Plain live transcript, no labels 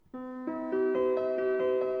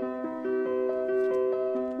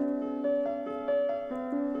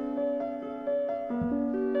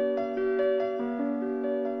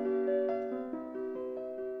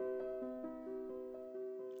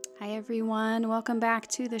everyone. Welcome back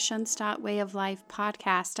to the Shunstadt Way of Life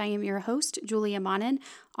podcast. I am your host, Julia Monnin,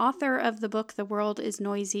 author of the book, The World is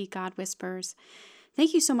Noisy, God Whispers.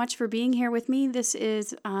 Thank you so much for being here with me. This is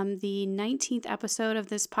the 19th episode of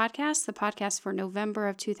this podcast, the podcast for November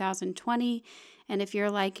of 2020. And if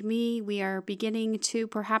you're like me, we are beginning to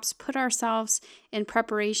perhaps put ourselves in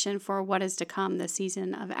preparation for what is to come. The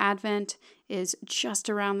season of Advent is just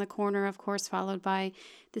around the corner, of course, followed by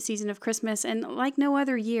the season of Christmas. And like no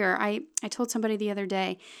other year, I told somebody the other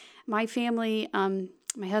day, my family,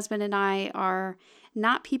 my husband and I are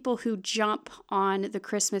not people who jump on the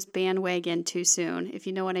Christmas bandwagon too soon, if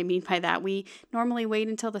you know what I mean by that. We normally wait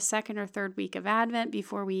until the second or third week of Advent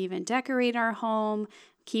before we even decorate our home,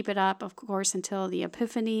 keep it up, of course, until the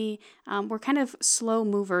Epiphany. We're kind of slow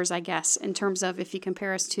movers, I guess, in terms of if you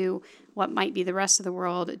compare us to what might be the rest of the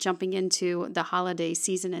world jumping into the holiday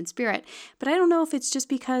season and spirit. But I don't know if it's just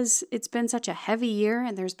because it's been such a heavy year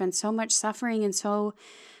and there's been so much suffering and so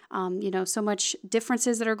much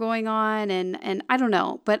differences that are going on, and I don't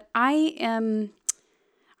know, but I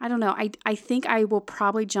don't know. I think I will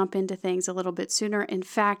probably jump into things a little bit sooner. In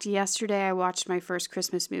fact, yesterday I watched my first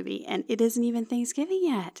Christmas movie, and it isn't even Thanksgiving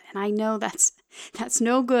yet. And I know that's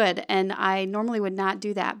no good, and I normally would not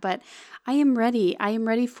do that, but I am ready. I am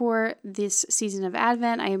ready for this season of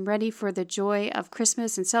Advent. I am ready for the joy of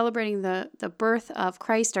Christmas and celebrating the birth of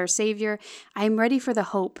Christ, our Savior. I am ready for the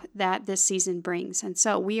hope that this season brings. And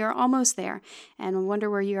so we are almost there, and I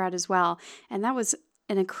wonder where you're at as well. And that was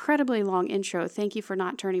an incredibly long intro. Thank you for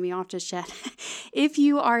not turning me off just yet. If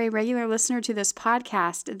you are a regular listener to this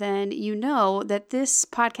podcast, then you know that this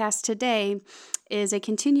podcast today is a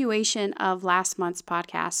continuation of last month's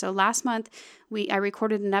podcast. So last month, I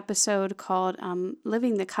recorded an episode called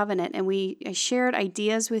Living the Covenant, and I shared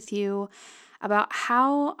ideas with you about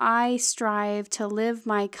how I strive to live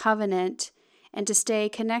my covenant and to stay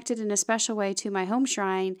connected in a special way to my home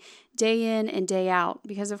shrine day in and day out.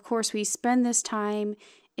 Because, of course, we spend this time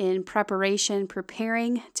in preparation,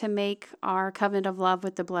 preparing to make our covenant of love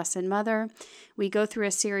with the Blessed Mother. We go through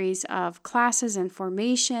a series of classes and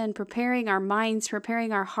formation, preparing our minds,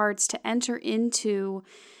 preparing our hearts to enter into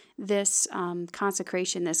this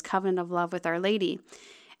consecration, this covenant of love with Our Lady.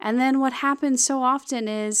 And then what happens so often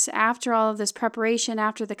is after all of this preparation,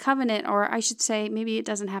 after the covenant, or I should say maybe it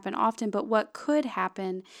doesn't happen often, but what could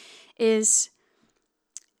happen is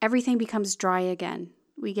everything becomes dry again.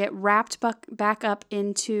 We get wrapped back up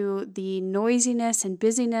into the noisiness and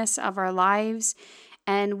busyness of our lives,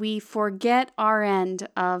 and we forget our end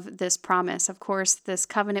of this promise. Of course, this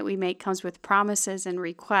covenant we make comes with promises and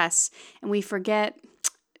requests, and we forget,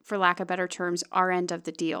 for lack of better terms, our end of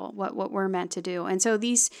the deal, what we're meant to do. And so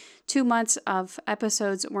these 2 months of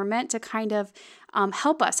episodes were meant to kind of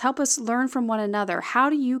help us learn from one another. How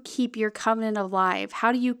do you keep your covenant alive?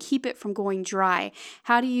 How do you keep it from going dry?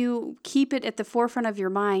 How do you keep it at the forefront of your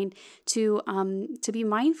mind to be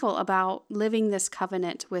mindful about living this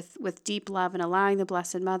covenant with deep love and allowing the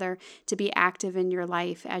Blessed Mother to be active in your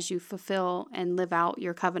life as you fulfill and live out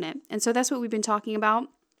your covenant? And so that's what we've been talking about.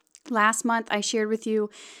 Last month, I shared with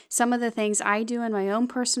you some of the things I do in my own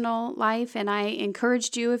personal life, and I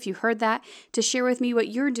encouraged you, if you heard that, to share with me what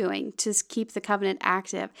you're doing to keep the covenant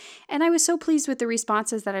active. And I was so pleased with the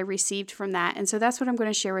responses that I received from that, and so that's what I'm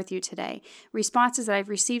going to share with you today. Responses that I've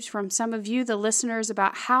received from some of you, the listeners,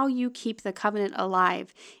 about how you keep the covenant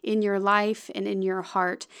alive in your life and in your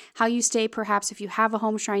heart. How you stay, perhaps if you have a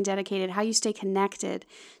home shrine dedicated, how you stay connected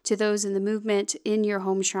to those in the movement in your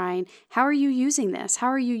home shrine. How are you using this? How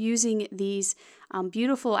are you using these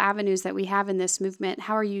beautiful avenues that we have in this movement?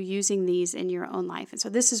 How are you using these in your own life? And so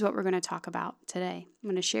this is what we're going to talk about today. I'm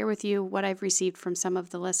going to share with you what I've received from some of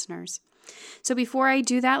the listeners. So before I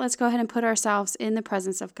do that, let's go ahead and put ourselves in the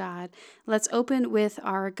presence of God. Let's open with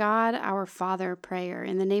our God, our Father prayer.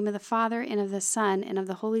 In the name of the Father, and of the Son, and of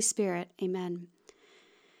the Holy Spirit. Amen.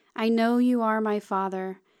 I know you are my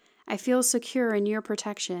Father. I feel secure in your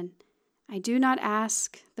protection. I do not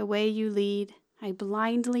ask the way you lead. I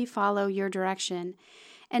blindly follow your direction.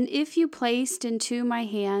 And if you placed into my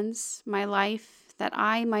hands my life, that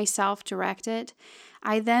I myself direct it,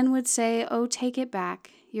 I then would say, oh, take it back.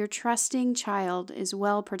 Your trusting child is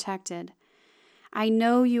well protected. I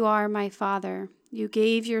know you are my Father. You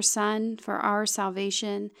gave your Son for our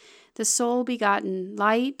salvation, the sole begotten,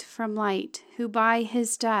 light from light, who by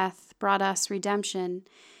his death brought us redemption.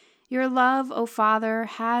 Your love, O Father,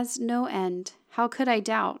 has no end. How could I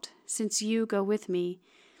doubt, since you go with me?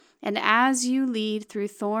 And as you lead through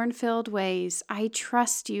thorn-filled ways, I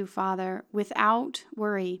trust you, Father, without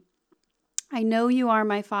worry. I know you are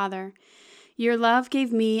my Father. Your love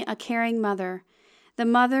gave me a caring mother, the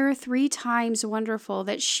mother 3 times wonderful,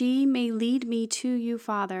 that she may lead me to you,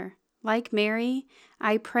 Father. Like Mary,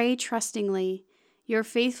 I pray trustingly. Your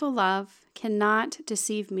faithful love cannot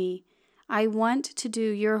deceive me. I want to do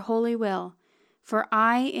your holy will, for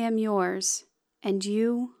I am yours, and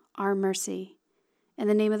you are mercy. In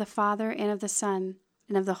the name of the Father, and of the Son,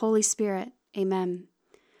 and of the Holy Spirit. Amen.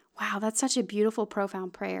 Wow, that's such a beautiful,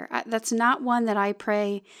 profound prayer. That's not one that I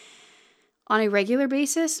pray on a regular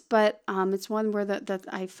basis, but it's one where that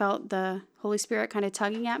I felt the Holy Spirit kind of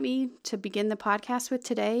tugging at me to begin the podcast with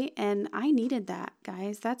today, and I needed that,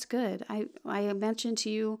 guys. That's good. I mentioned to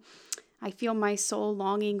you, I feel my soul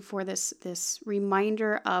longing for this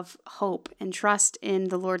reminder of hope and trust in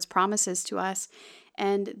the Lord's promises to us,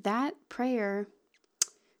 and that prayer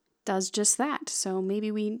does just that. So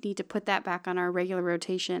maybe we need to put that back on our regular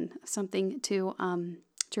rotation, something to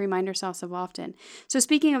remind ourselves of often. So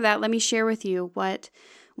speaking of that, let me share with you what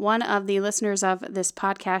one of the listeners of this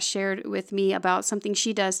podcast shared with me about something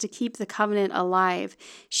she does to keep the covenant alive.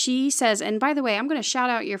 She says, and by the way, I'm going to shout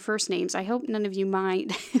out your first names. I hope none of you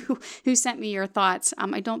mind who sent me your thoughts.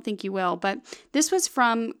 I don't think you will, but this was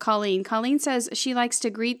from Colleen. Colleen says she likes to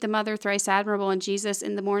greet the Mother Thrice Admirable and Jesus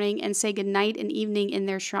in the morning and say good night and evening in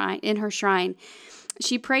her shrine.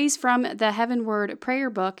 She prays from the Heavenward prayer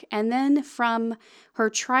book and then from her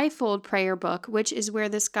trifold prayer book, which is where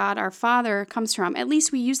this God our Father comes from. At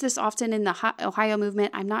least we use this often in the Ohio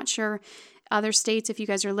movement. I'm not sure other states, if you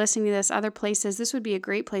guys are listening to this, other places, this would be a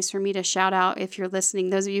great place for me to shout out if you're listening,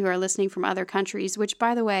 those of you who are listening from other countries, which,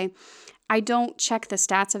 by the way, I don't check the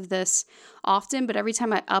stats of this often, but every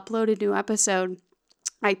time I upload a new episode,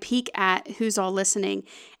 I peek at who's all listening.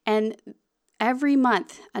 And every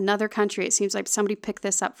month, another country, it seems like somebody picked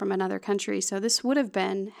this up from another country. So this would have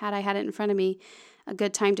been, had I had it in front of me, a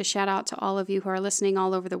good time to shout out to all of you who are listening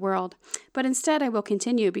all over the world. But instead, I will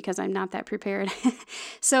continue because I'm not that prepared.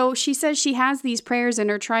 So she says she has these prayers in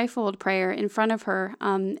her trifold prayer in front of her,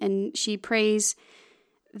 and she prays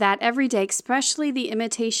that every day, especially the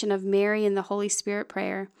imitation of Mary and the Holy Spirit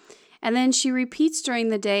prayer. And then she repeats during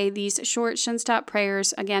the day these short Shunstop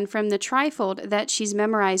prayers, again, from the trifold that she's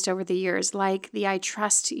memorized over the years, like the I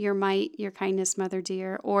trust your might, your kindness, Mother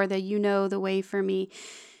dear, or the you know the way for me,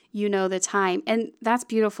 you know the time. And that's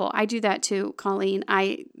beautiful. I do that too, Colleen.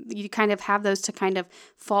 You kind of have those to kind of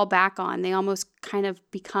fall back on. They almost kind of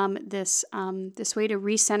become this way to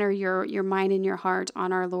recenter your mind and your heart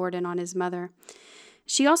on our Lord and on his mother.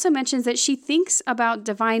 She also mentions that she thinks about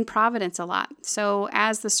divine providence a lot. So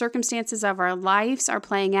as the circumstances of our lives are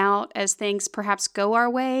playing out, as things perhaps go our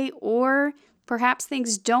way or perhaps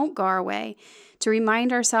things don't go our way, to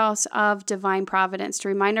remind ourselves of divine providence, to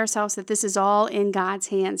remind ourselves that this is all in God's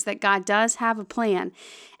hands, that God does have a plan,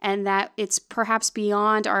 and that it's perhaps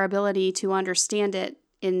beyond our ability to understand it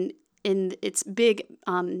in its big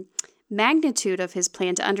magnitude of his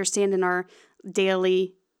plan to understand in our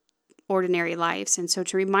daily ordinary lives. And so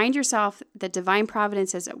to remind yourself that divine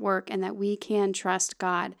providence is at work and that we can trust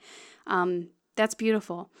God. That's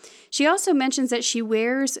beautiful. She also mentions that she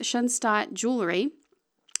wears Shunstad jewelry.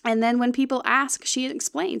 And then when people ask, she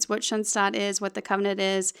explains what Shunstad is, what the covenant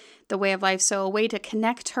is, the way of life. So a way to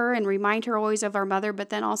connect her and remind her always of our mother, but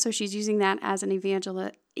then also she's using that as an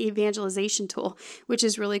evangelization tool, which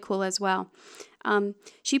is really cool as well.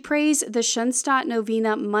 She prays the Shunstad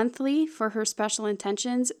Novena monthly for her special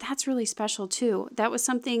intentions. That's really special too. That was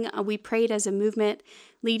something we prayed as a movement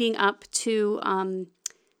leading up to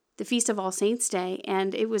the Feast of All Saints Day,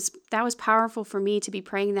 and that was powerful for me to be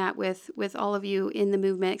praying that with all of you in the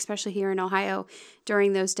movement, especially here in Ohio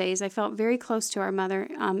during those days. I felt very close to our mother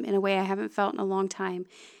in a way I haven't felt in a long time.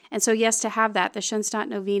 And so yes, to have that, the Shunstad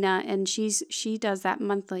Novena, and she does that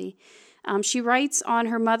monthly. She writes on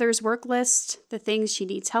her mother's work list the things she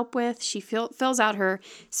needs help with. She fills out her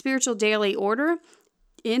spiritual daily order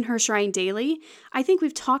in her shrine daily. I think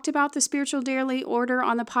we've talked about the spiritual daily order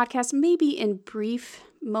on the podcast, maybe in brief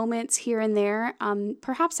moments here and there.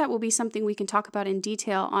 Perhaps that will be something we can talk about in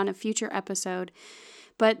detail on a future episode.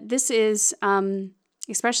 But this is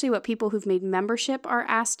especially what people who've made membership are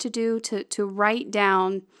asked to do, to write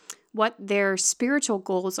down what their spiritual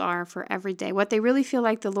goals are for every day, what they really feel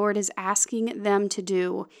like the Lord is asking them to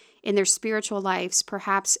do in their spiritual lives.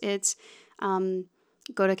 Perhaps it's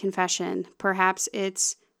go to confession. Perhaps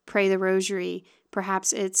it's pray the rosary.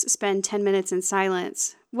 Perhaps it's spend 10 minutes in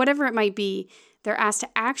silence. Whatever it might be, they're asked to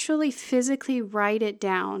actually physically write it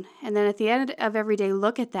down. And then at the end of every day,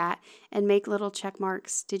 look at that and make little check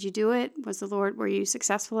marks. Did you do it? Were you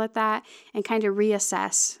successful at that? And kind of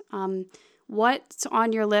reassess what's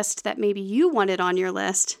on your list that maybe you wanted on your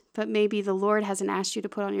list, but maybe the Lord hasn't asked you to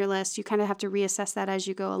put on your list. You kind of have to reassess that as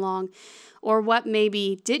you go along. Or what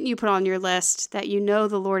maybe didn't you put on your list that you know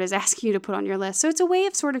the Lord is asking you to put on your list. So it's a way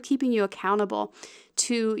of sort of keeping you accountable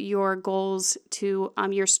to your goals, to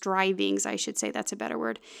your strivings, I should say, that's a better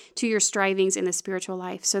word, to your strivings in the spiritual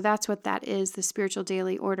life. So that's what that is, the spiritual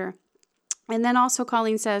daily order. And then also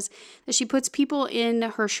Colleen says that she puts people in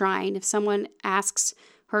her shrine. If someone asks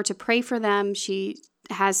her to pray for them, she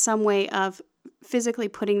has some way of physically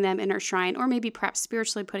putting them in her shrine, or maybe perhaps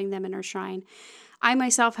spiritually putting them in her shrine. I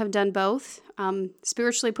myself have done both,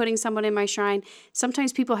 spiritually putting someone in my shrine.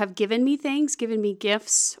 Sometimes people have given me things, given me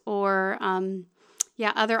gifts, or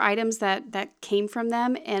other items that came from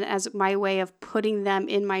them. And as my way of putting them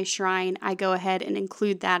in my shrine, I go ahead and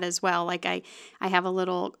include that as well. Like I have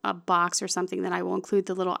a box or something that I will include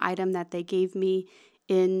the little item that they gave me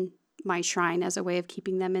in my shrine as a way of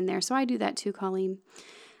keeping them in there. So I do that too, Colleen.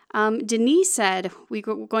 Denise said,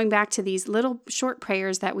 going back to these little short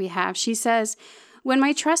prayers that we have, she says, when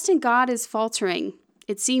my trust in God is faltering,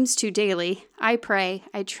 it seems to daily, I pray,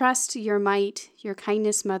 I trust your might, your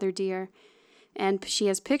kindness, mother dear. And she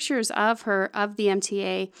has pictures of the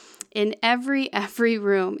MTA in every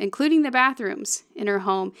room, including the bathrooms in her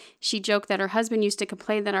home. She joked that her husband used to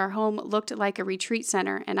complain that our home looked like a retreat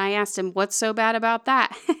center. And I asked him, what's so bad about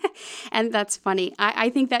that? And that's funny. I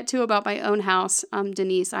think that too about my own house,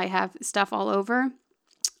 Denise. I have stuff all over.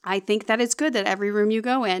 I think that it's good that every room you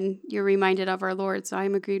go in, you're reminded of our Lord. So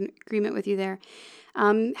I'm in agreement with you there.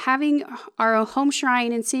 Having our home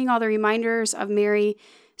shrine and seeing all the reminders of Mary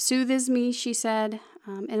soothes me, she said.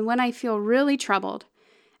 And when I feel really troubled,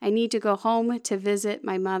 I need to go home to visit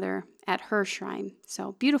my mother at her shrine.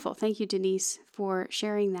 So beautiful. Thank you, Denise, for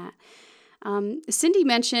sharing that. Cindy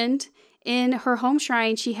mentioned in her home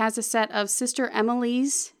shrine, she has a set of Sister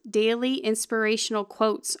Emily's daily inspirational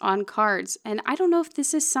quotes on cards. And I don't know if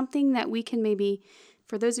this is something that we can maybe,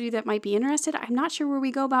 for those of you that might be interested, I'm not sure where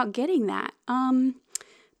we go about getting that.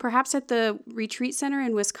 Perhaps at the retreat center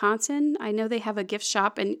in Wisconsin. I know they have a gift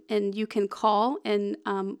shop and you can call and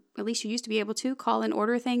at least you used to be able to call and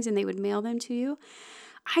order things and they would mail them to you.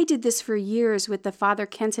 I did this for years with the Father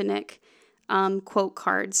Kentenick quote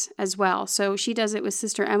cards as well. So she does it with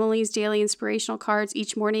Sister Emily's daily inspirational cards.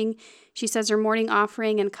 Each morning she says her morning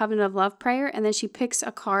offering and covenant of love prayer, and then she picks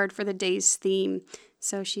a card for the day's theme.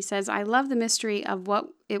 So she says, I love the mystery of what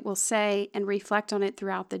it will say and reflect on it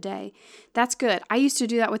throughout the day. That's good. I used to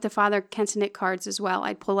do that with the Father Kentenick cards as well.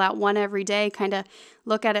 I'd pull out one every day, kind of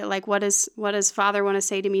look at it like, what does Father want to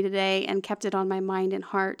say to me today, and kept it on my mind and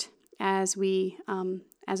heart as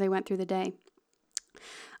I went through the day.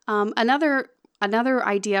 Another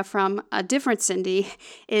idea from a different Cindy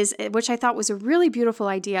is, which I thought was a really beautiful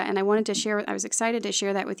idea, and I was excited to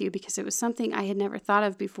share that with you because it was something I had never thought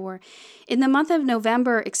of before. In the month of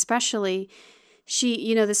November especially,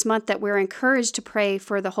 this month that we're encouraged to pray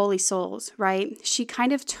for the holy souls, right? She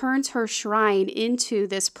kind of turns her shrine into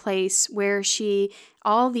this place where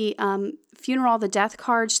all the death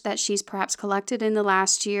cards that she's perhaps collected in the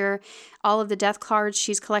last year, all of the death cards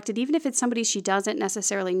she's collected, even if it's somebody she doesn't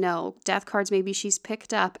necessarily know, death cards maybe she's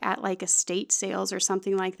picked up at like estate sales or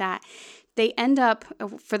something like that. They end up,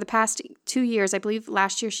 for the past 2 years, I believe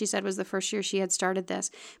last year she said was the first year she had started this,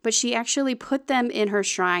 but she actually put them in her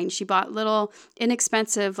shrine. She bought little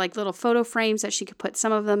inexpensive, like little photo frames that she could put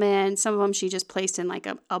some of them in. Some of them she just placed in like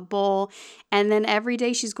a bowl. And then every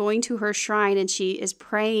day she's going to her shrine and she is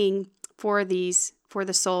praying for the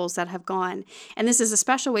souls that have gone. And this is a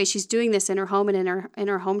special way she's doing this in her home and in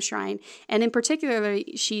her home shrine. And in particular,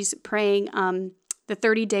 she's praying the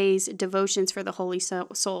 30 days devotions for the holy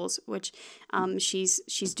souls, which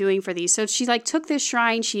she's doing for these. So she took this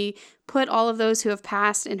shrine, she put all of those who have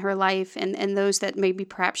passed in her life and those that maybe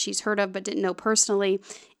perhaps she's heard of but didn't know personally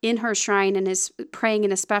in her shrine, and is praying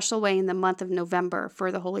in a special way in the month of November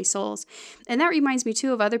for the holy souls. And that reminds me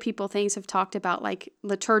too of other things have talked about, like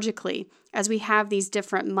liturgically, as we have these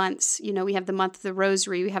different months. We have the month of the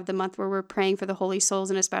rosary, we have the month where we're praying for the holy souls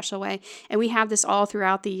in a special way, and we have this all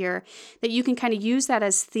throughout the year, that you can kind of use that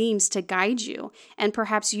as themes to guide you, and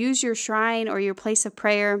perhaps use your shrine or your place of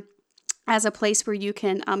prayer as a place where you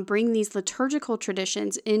can bring these liturgical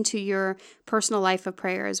traditions into your personal life of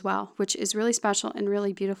prayer as well, which is really special and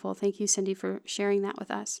really beautiful. Thank you, Cindy, for sharing that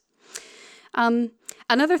with us.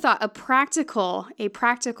 Another thought, a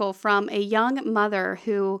practical from a young mother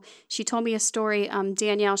who, she told me a story,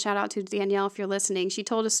 Danielle, shout out to Danielle if you're listening. She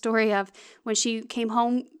told a story of when she came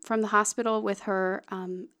home from the hospital with her,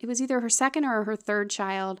 it was either her second or her third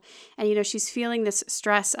child. And, she's feeling this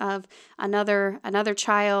stress of another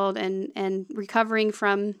child and recovering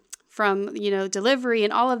from from, delivery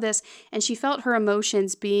and all of this. And she felt her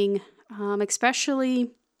emotions being especially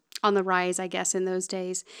on the rise, I guess, in those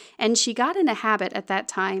days. And she got in a habit at that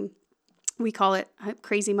time. We call it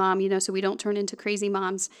crazy mom, so we don't turn into crazy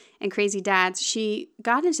moms and crazy dads. She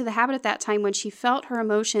got into the habit at that time when she felt her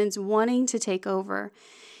emotions wanting to take over.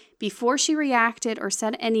 Before she reacted or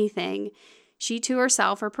said anything, she to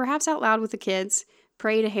herself, or perhaps out loud with the kids,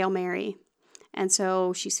 prayed a Hail Mary. And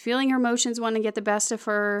so she's feeling her emotions want to get the best of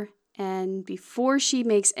her. And before she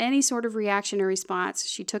makes any sort of reaction or response,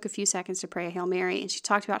 she took a few seconds to pray a Hail Mary. And she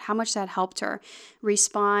talked about how much that helped her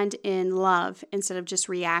respond in love instead of just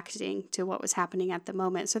reacting to what was happening at the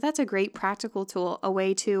moment. So that's a great practical tool, a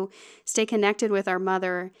way to stay connected with our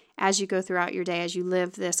mother as you go throughout your day, as you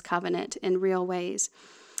live this covenant in real ways.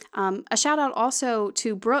 A shout out also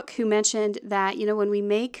to Brooke, who mentioned that, when we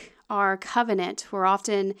make our covenant, we're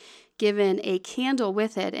often given a candle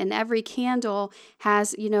with it, and every candle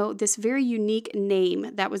has, this very unique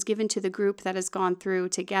name that was given to the group that has gone through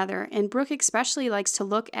together. And Brooke especially likes to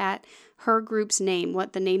look at her group's name,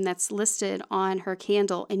 what the name that's listed on her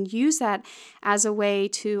candle, and use that as a way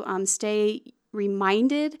to stay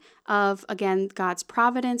reminded of, again, God's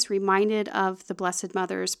providence, reminded of the Blessed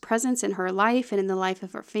Mother's presence in her life and in the life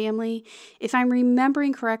of her family. If I'm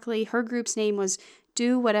remembering correctly, her group's name was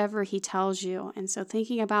Do Whatever He Tells You. And so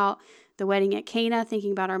thinking about the wedding at Cana,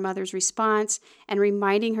 thinking about our mother's response, and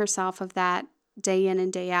reminding herself of that day in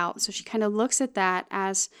and day out. So she kind of looks at that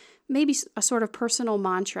as maybe a sort of personal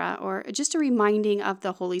mantra, or just a reminding of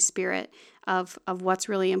the Holy Spirit of what's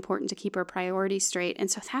really important to keep our priorities straight. And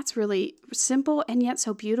so that's really simple and yet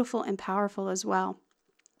so beautiful and powerful as well.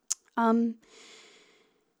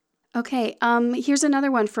 Here's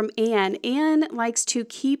another one from Anne. Anne likes to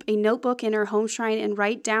keep a notebook in her home shrine and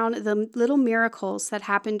write down the little miracles that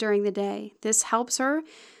happen during the day. This helps her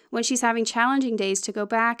when she's having challenging days to go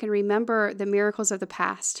back and remember the miracles of the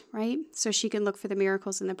past, right? So she can look for the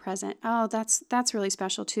miracles in the present. Oh, that's really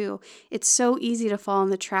special too. It's so easy to fall in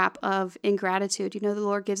the trap of ingratitude. The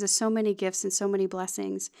Lord gives us so many gifts and so many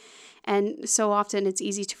blessings. And so often it's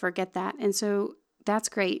easy to forget that. And so that's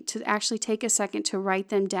great to actually take a second to write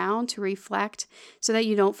them down, to reflect so that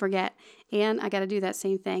you don't forget. And I got to do that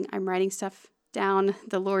same thing. I'm writing stuff down,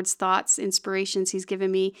 the Lord's thoughts, inspirations He's given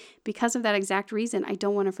me because of that exact reason. I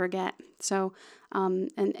don't want to forget. So,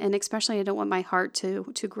 and especially I don't want my heart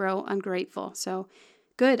to grow ungrateful. So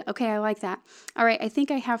good. Okay. I like that. All right. I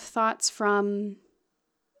think I have thoughts from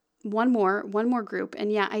one more group.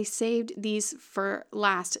 And yeah, I saved these for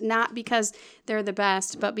last, not because they're the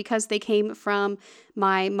best, but because they came from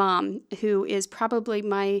my mom, who is probably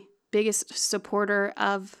my biggest supporter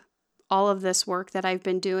of all of this work that I've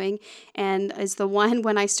been doing, and is the one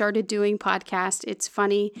when I started doing podcasts. It's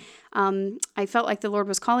funny. I felt like the Lord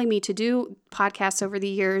was calling me to do podcasts over the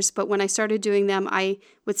years, but when I started doing them, I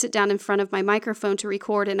would sit down in front of my microphone to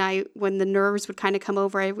record, and when the nerves would kind of come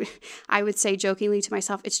over, I would say jokingly to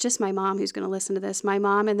myself, it's just my mom who's going to listen to this. My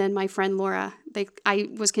mom and then my friend Laura. I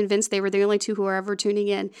was convinced they were the only two who are ever tuning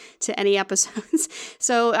in to any episodes.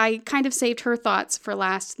 So I kind of saved her thoughts for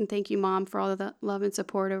last, and thank you, Mom, for all of the love and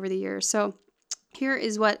support over the years. So here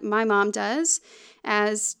is what my mom does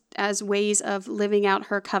as ways of living out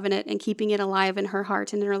her covenant and keeping it alive in her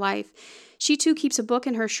heart and in her life. She too keeps a book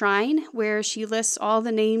in her shrine where she lists all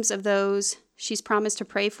the names of those she's promised to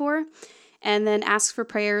pray for, and then asks for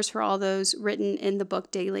prayers for all those written in the book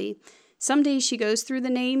daily. Some days she goes through the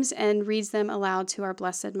names and reads them aloud to our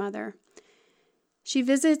Blessed Mother. She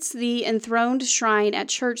visits the enthroned shrine at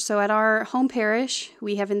church. So at our home parish,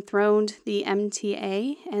 we have enthroned the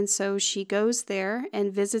MTA. And so she goes there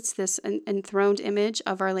and visits this enthroned image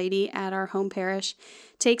of Our Lady at our home parish,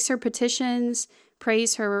 takes her petitions,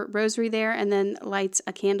 prays her rosary there, and then lights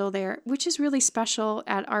a candle there, which is really special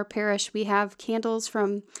at our parish. We have candles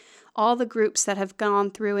from all the groups that have gone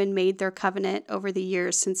through and made their covenant over the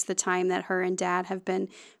years since the time that her and Dad have been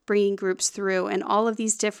bringing groups through. And all of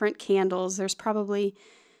these different candles, there's probably,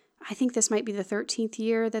 I think this might be the 13th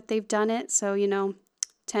year that they've done it. So,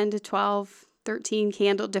 10 to 12, 13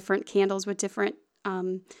 different candles with different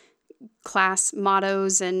class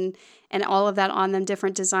mottos and all of that on them,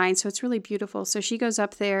 different designs. So it's really beautiful. So she goes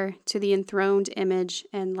up there to the enthroned image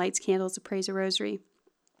and lights candles to praise a rosary.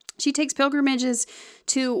 She takes pilgrimages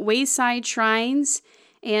to wayside shrines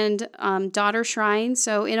and daughter shrines.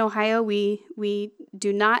 So in Ohio, we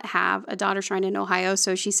do not have a daughter shrine in Ohio.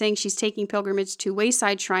 So she's saying she's taking pilgrimage to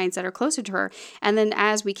wayside shrines that are closer to her. And then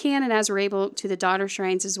as we can and as we're able, to the daughter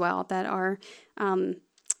shrines as well that are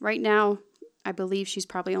right now, I believe she's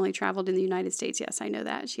probably only traveled in the United States. Yes, I know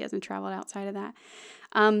that. She hasn't traveled outside of that.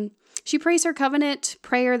 She prays her covenant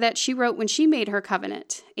prayer that she wrote when she made her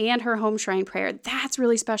covenant and her home shrine prayer. That's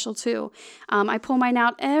really special too. I pull mine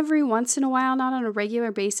out every once in a while, not on a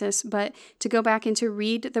regular basis, but to go back and to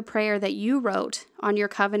read the prayer that you wrote on your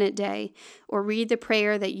covenant day, or read the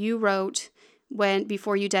prayer that you wrote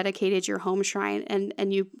before you dedicated your home shrine,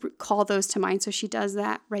 and you call those to mind. So she does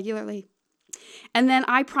that regularly. And then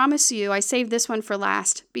I promise you, I saved this one for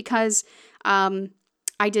last because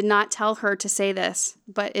I did not tell her to say this,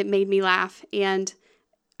 but it made me laugh, and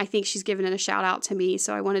I think she's given it a shout out to me,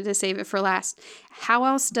 so I wanted to save it for last. How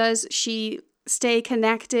else does she stay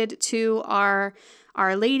connected to Our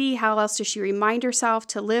Lady? How else does she remind herself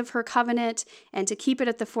to live her covenant and to keep it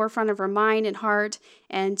at the forefront of her mind and heart,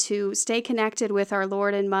 and to stay connected with our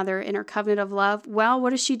Lord and Mother in her covenant of love? Well,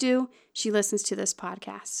 what does she do? She listens to this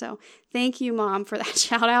podcast. So thank you, Mom, for that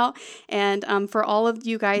shout out. And for all of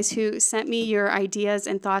you guys who sent me your ideas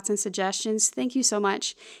and thoughts and suggestions, thank you so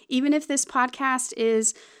much. Even if this podcast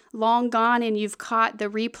is long gone and you've caught the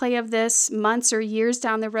replay of this months or years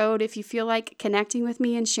down the road, if you feel like connecting with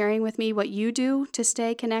me and sharing with me what you do to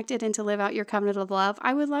stay connected and to live out your covenant of love,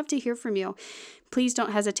 I would love to hear from you. Please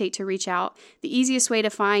don't hesitate to reach out. The easiest way to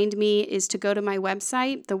find me is to go to my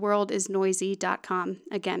website, theworldisnoisy.com,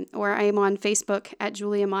 again, or I am on Facebook at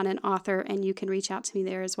Julia Monnin Author, and you can reach out to me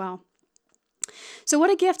there as well. So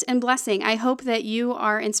what a gift and blessing. I hope that you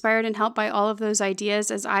are inspired and helped by all of those ideas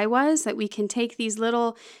as I was, that we can take these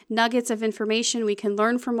little nuggets of information, we can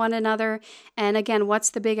learn from one another. And again,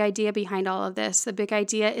 what's the big idea behind all of this? The big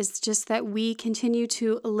idea is just that we continue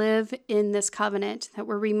to live in this covenant, that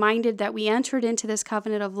we're reminded that we entered into this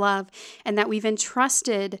covenant of love, and that we've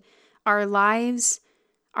entrusted our lives,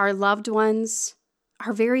 our loved ones,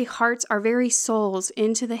 our very hearts, our very souls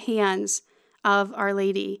into the hands of Our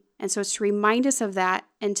Lady. And so it's to remind us of that,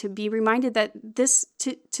 and to be reminded that this,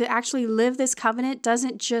 to actually live this covenant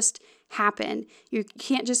doesn't just happen. You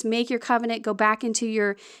can't just make your covenant, go back into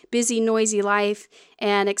your busy, noisy life,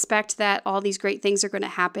 and expect that all these great things are going to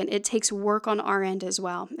happen. It takes work on our end as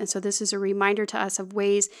well. And so this is a reminder to us of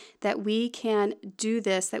ways that we can do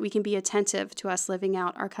this, that we can be attentive to us living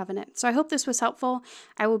out our covenant. So I hope this was helpful.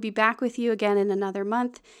 I will be back with you again in another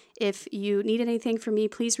month. If you need anything from me,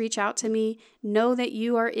 please reach out to me. Know that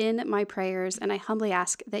you are in my prayers, and I humbly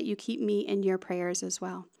ask that you keep me in your prayers as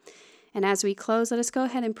well. And as we close, let us go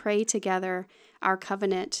ahead and pray together our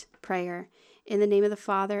covenant prayer. In the name of the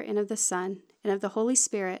Father, and of the Son, and of the Holy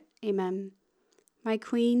Spirit. Amen. My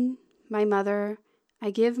Queen, my Mother,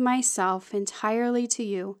 I give myself entirely to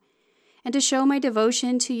you. And to show my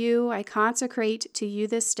devotion to you, I consecrate to you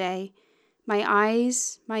this day my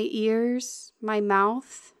eyes, my ears, my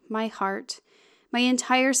mouth, my heart, my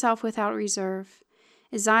entire self without reserve.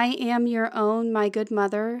 As I am your own, my good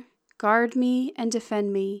Mother, guard me and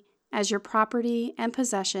defend me as your property and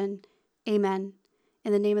possession. Amen.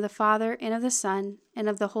 In the name of the Father, and of the Son, and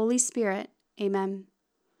of the Holy Spirit. Amen.